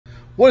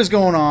What is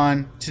going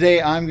on?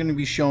 Today I'm going to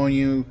be showing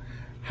you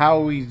how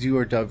we do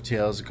our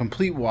dovetails, a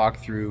complete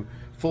walkthrough,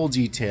 full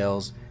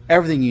details,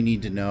 everything you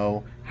need to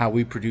know, how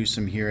we produce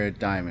them here at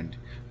Diamond.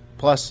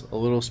 Plus a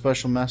little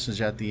special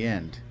message at the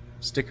end.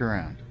 Stick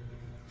around.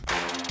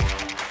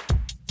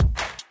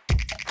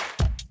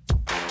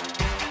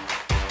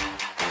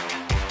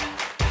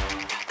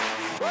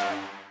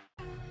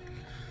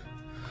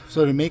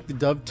 So to make the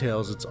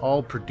dovetails, it's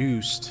all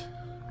produced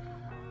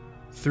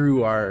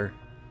through our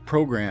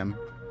program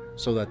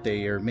so that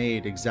they are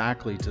made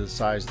exactly to the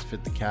size to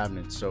fit the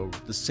cabinet. So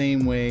the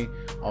same way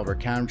all of our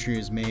cabinetry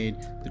is made,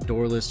 the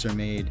door lists are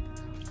made,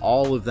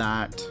 all of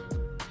that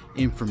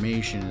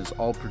information is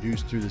all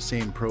produced through the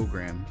same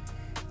program.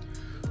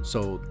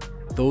 So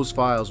those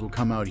files will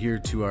come out here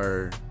to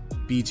our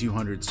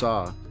B200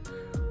 saw,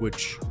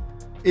 which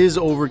is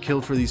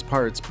overkill for these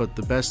parts, but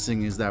the best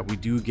thing is that we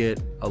do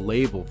get a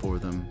label for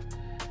them,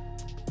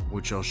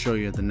 which I'll show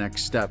you at the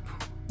next step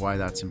why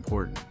that's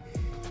important.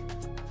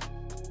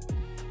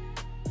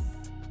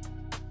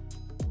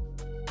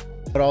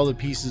 Put all the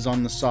pieces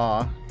on the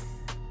saw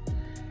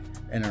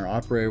and our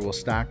operator will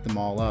stack them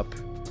all up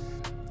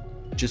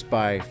just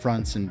by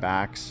fronts and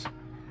backs,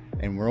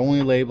 and we're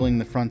only labeling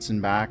the fronts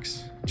and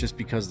backs just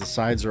because the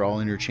sides are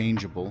all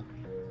interchangeable,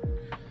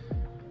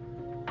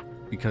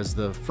 because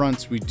the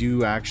fronts we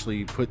do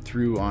actually put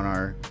through on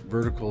our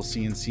vertical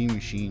CNC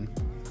machine.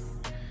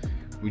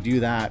 We do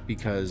that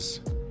because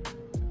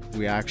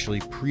we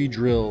actually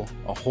pre-drill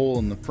a hole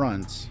in the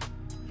fronts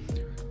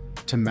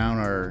to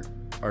mount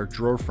our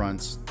drawer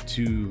fronts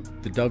to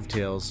the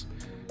dovetails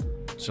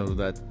so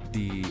that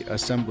the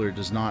assembler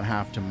does not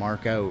have to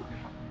mark out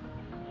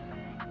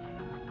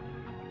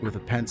with a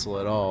pencil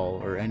at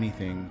all or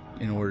anything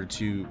in order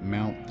to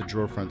mount the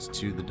drawer fronts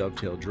to the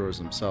dovetail drawers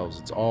themselves.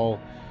 It's all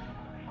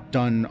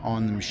done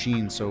on the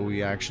machine, so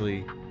we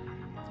actually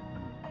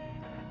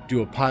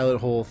do a pilot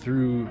hole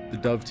through the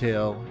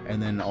dovetail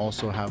and then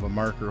also have a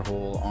marker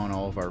hole on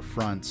all of our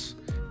fronts,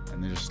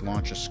 and then just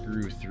launch a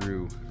screw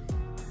through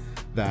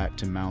that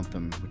to mount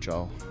them, which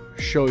I'll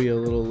show you a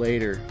little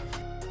later.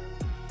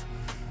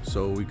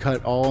 So we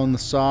cut all on the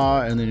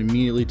saw and then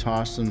immediately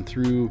toss them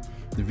through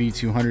the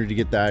V200 to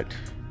get that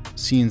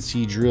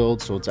CNC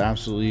drilled so it's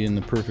absolutely in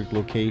the perfect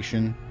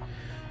location.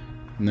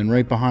 And then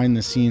right behind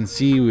the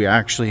CNC we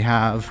actually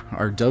have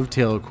our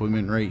dovetail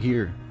equipment right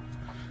here.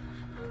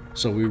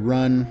 So we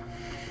run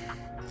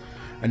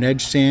an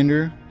edge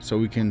sander so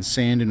we can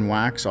sand and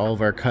wax all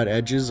of our cut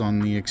edges on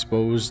the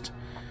exposed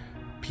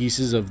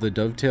pieces of the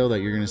dovetail that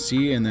you're going to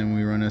see, and then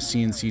we run a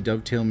CNC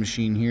dovetail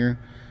machine here.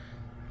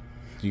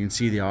 You can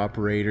see the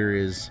operator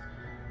is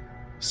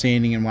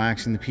sanding and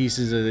waxing the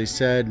pieces, as I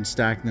said, and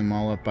stacking them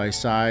all up by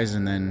size,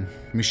 and then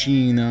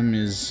machining them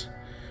is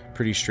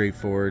pretty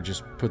straightforward.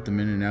 Just put them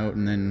in and out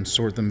and then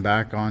sort them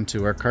back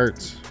onto our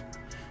carts.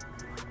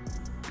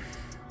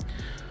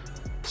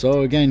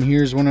 So again,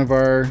 here's one of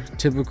our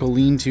typical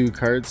lean-to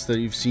carts that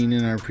you've seen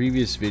in our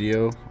previous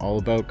video all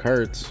about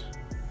carts.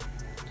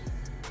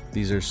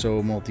 These are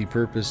so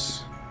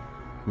multi-purpose.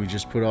 We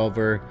just put all of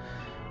our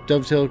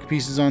dovetail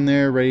pieces on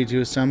there ready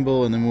to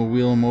assemble, and then we'll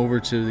wheel them over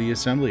to the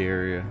assembly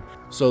area.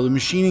 So the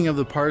machining of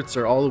the parts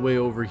are all the way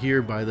over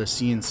here by the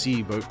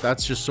CNC, but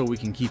that's just so we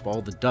can keep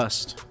all the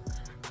dust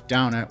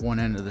down at one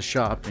end of the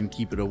shop and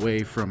keep it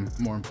away from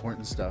more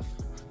important stuff.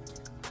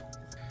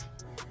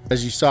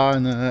 As you saw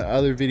in the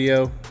other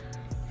video,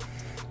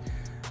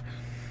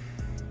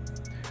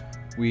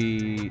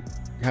 we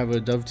have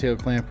a dovetail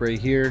clamp right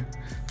here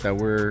that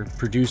we're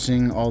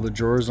producing all the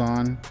drawers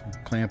on.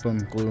 Clamp them,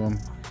 glue them.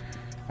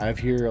 I have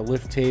here a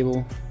lift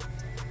table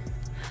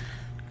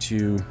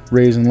to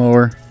raise and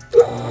lower.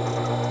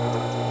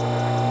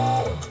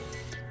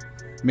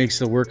 Makes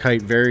the work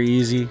height very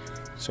easy.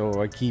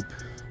 So I keep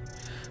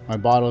my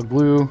bottle of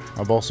glue.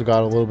 I've also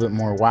got a little bit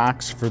more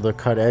wax for the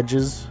cut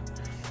edges.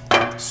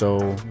 So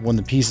when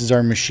the pieces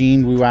are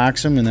machined, we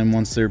wax them, and then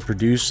once they're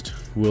produced,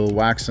 we'll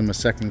wax them a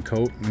second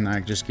coat, and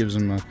that just gives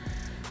them a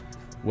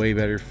way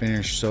better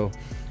finish. So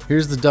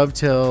here's the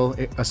dovetail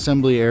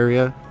assembly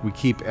area. We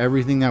keep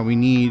everything that we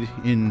need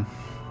in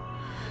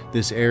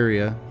this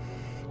area.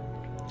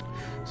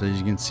 So as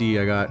you can see,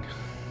 I got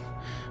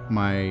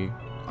my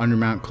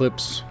undermount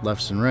clips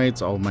lefts and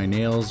rights. All of my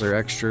nails are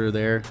extra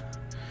there.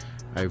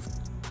 I have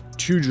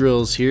two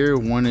drills here.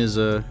 One is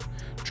a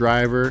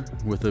driver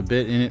with a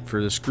bit in it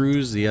for the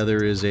screws. The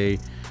other is a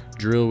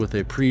drill with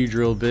a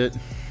pre-drill bit.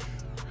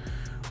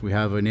 We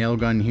have a nail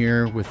gun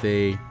here with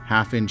a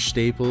 1/2-inch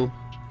staple,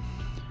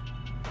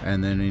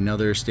 and then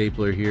another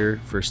stapler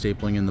here for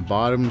stapling in the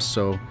bottoms.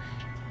 So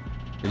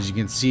as you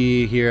can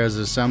see here, as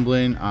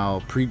assembling,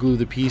 I'll pre-glue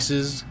the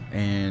pieces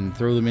and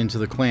throw them into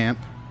the clamp,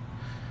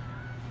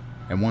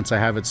 and once I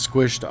have it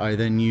squished, I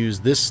then use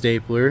this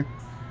stapler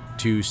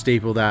to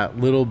staple that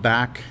little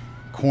back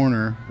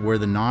corner where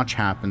the notch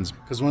happens.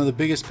 Because one of the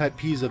biggest pet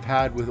peeves I've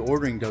had with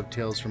ordering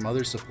dovetails from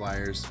other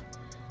suppliers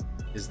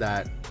is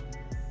that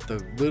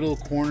the little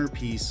corner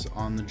piece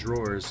on the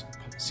drawers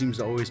seems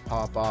to always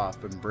pop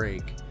off and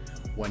break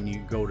when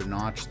you go to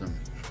notch them.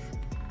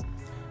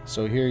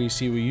 So here you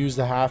see we use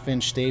the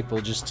 1/2" staple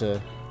just to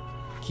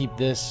keep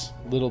this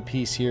little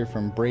piece here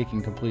from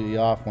breaking completely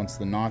off once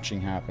the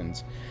notching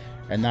happens.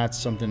 And that's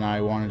something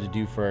I wanted to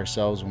do for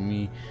ourselves when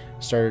we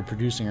started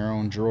producing our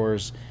own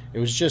drawers. It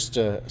was just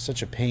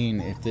such a pain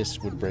if this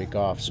would break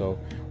off. So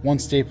one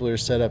stapler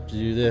is set up to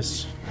do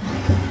this.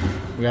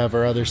 We have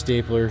our other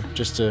stapler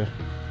just to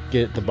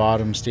get the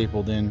bottom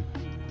stapled in.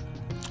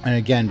 And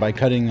again, by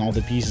cutting all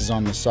the pieces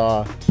on the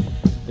saw,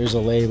 there's a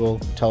label,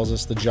 tells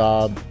us the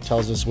job,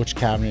 tells us which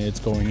cabinet it's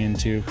going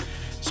into.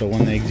 So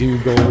when they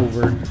do go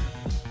over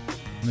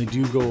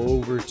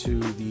to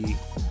the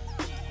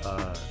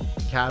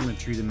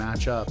cabinetry to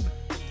match up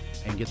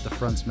and get the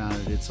fronts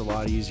mounted, it's a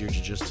lot easier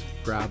to just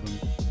grab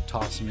them,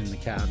 toss them in the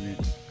cabinet.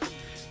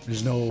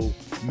 There's no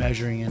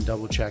measuring and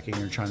double checking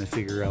or trying to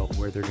figure out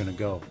where they're gonna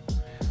go.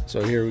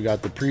 So here we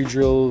got the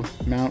pre-drill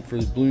mount for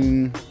the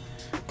balloon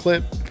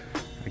clip.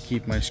 I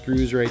keep my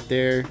screws right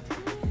there.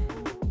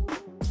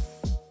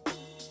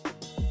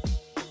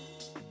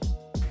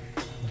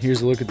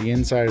 Here's a look at the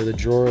inside of the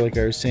drawer. Like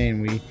I was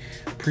saying, we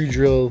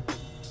pre-drill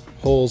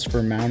holes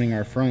for mounting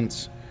our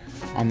fronts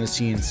on the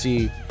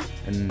CNC,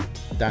 and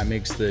that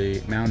makes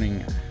the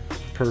mounting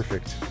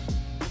perfect.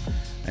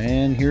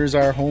 And here's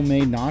our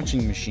homemade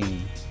notching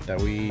machine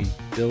that we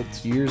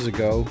built years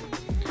ago.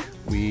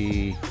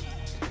 We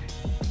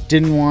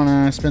didn't want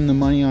to spend the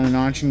money on a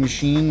notching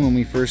machine when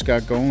we first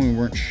got going. We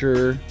weren't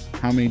sure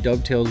how many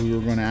dovetails we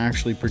were going to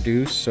actually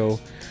produce, so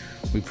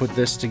we put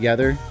this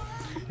together.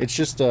 It's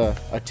just a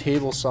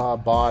table saw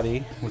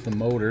body with a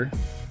motor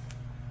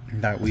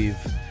that we've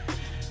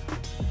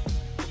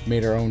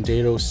made our own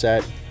dado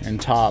set and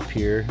top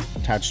here,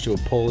 attached to a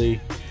pulley,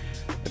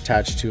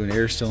 attached to an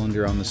air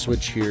cylinder on the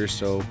switch here.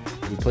 So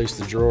we place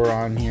the drawer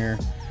on here,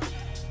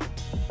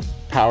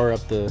 power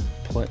up the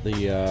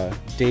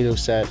dado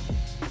set,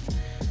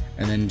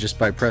 and then just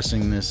by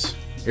pressing this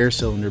air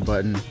cylinder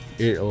button,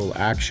 it'll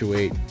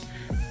actuate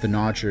the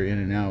notcher in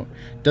and out.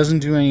 Doesn't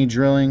do any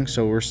drilling,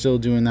 so we're still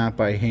doing that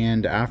by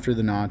hand after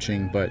the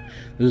notching, but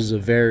this is a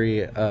very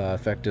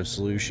effective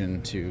solution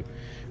to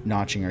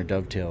notching our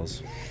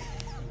dovetails.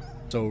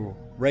 So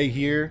right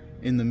here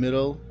in the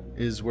middle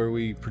is where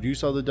we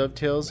produce all the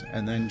dovetails,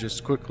 and then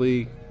just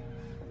quickly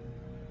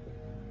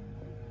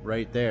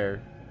right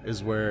there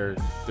is where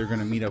they're going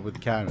to meet up with the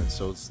cabinets.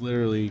 So it's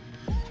literally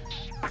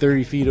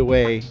 30 feet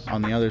away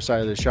on the other side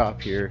of the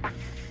shop here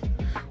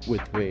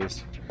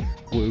widthways.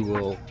 We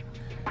will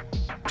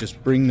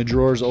just bring the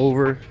drawers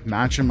over,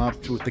 match them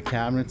up with the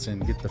cabinets,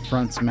 and get the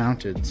fronts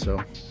mounted.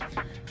 So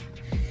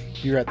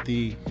here at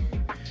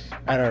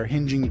our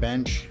hinging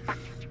bench,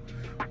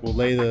 we'll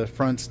lay the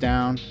fronts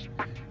down,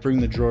 bring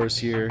the drawers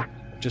here,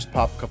 just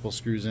pop a couple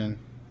screws in,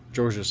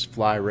 drawers just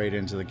fly right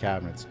into the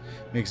cabinets.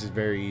 Makes it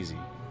very easy.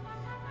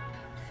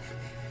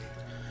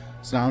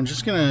 So now I'm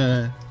just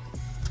gonna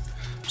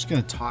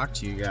talk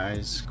to you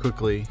guys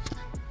quickly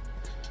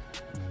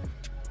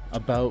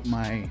about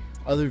my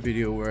other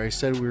video where I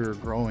said we were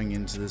growing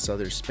into this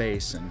other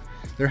space, and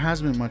there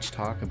hasn't been much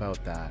talk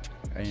about that,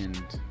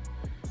 and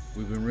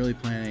we've been really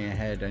planning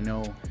ahead. I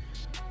know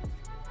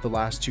the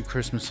last 2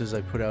 Christmases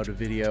I put out a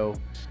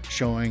video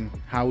showing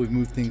how we've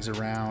moved things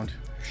around,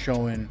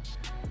 showing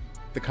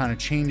the kind of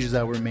changes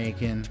that we're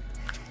making,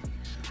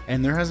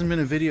 and there hasn't been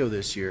a video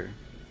this year.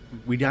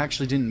 We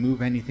actually didn't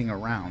move anything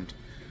around.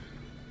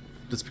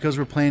 That's because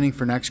we're planning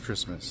for next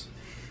Christmas.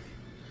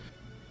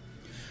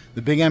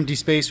 The big empty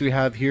space we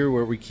have here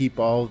where we keep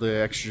all the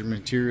extra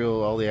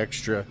material, all the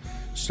extra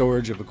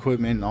storage of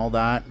equipment and all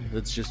that,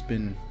 it's just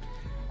been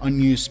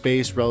unused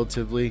space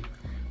relatively.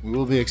 We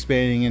will be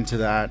expanding into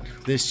that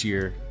this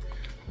year.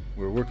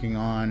 We're working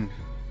on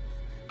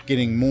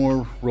getting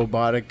more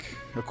robotic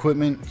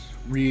equipment,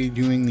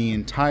 redoing the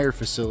entire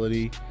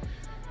facility.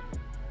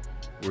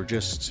 We're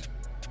just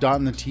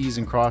dotting the T's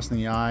and crossing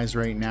the I's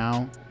right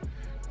now,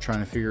 trying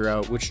to figure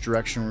out which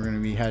direction we're going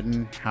to be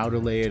heading, how to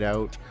lay it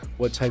out,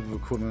 what type of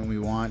equipment we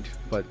want.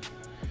 But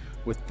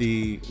with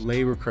the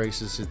labor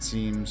crisis, it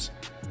seems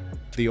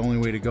the only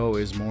way to go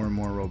is more and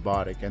more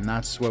robotic, and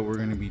that's what we're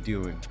going to be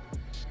doing.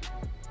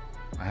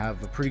 I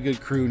have a pretty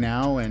good crew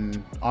now,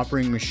 and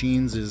operating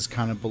machines is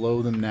kind of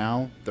below them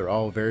now. They're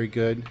all very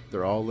good,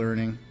 they're all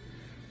learning,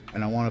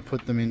 and I want to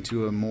put them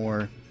into a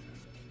more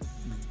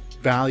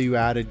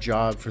value-added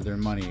job for their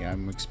money.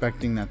 I'm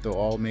expecting that they'll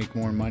all make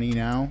more money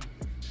now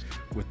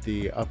with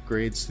the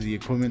upgrades to the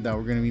equipment that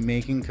we're going to be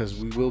making, because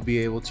we will be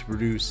able to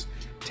produce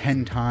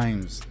 10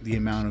 times the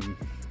amount of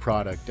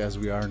product as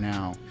we are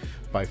now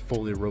by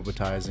fully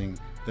robotizing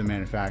the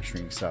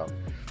manufacturing cell.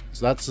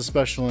 So that's the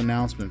special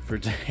announcement for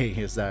today,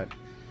 is that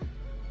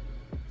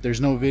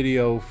there's no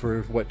video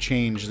for what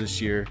changed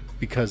this year,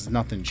 because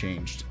nothing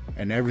changed,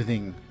 and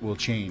everything will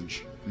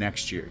change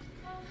next year.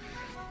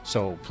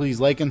 So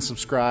please like and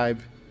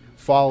subscribe,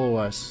 follow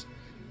us.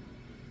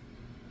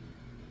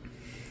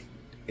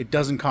 It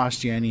doesn't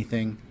cost you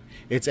anything.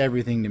 It's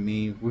everything to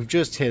me. We've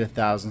just hit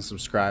 1,000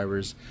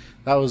 subscribers.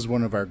 That was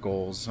one of our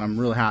goals. I'm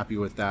real happy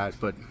with that.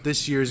 But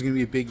this year is going to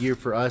be a big year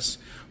for us,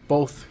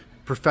 both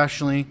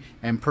professionally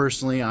and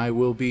personally, I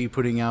will be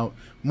putting out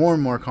more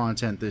and more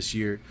content this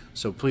year.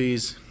 So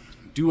please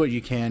do what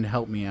you can to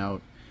help me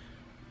out.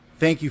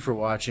 Thank you for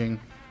watching,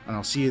 and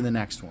I'll see you in the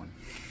next one.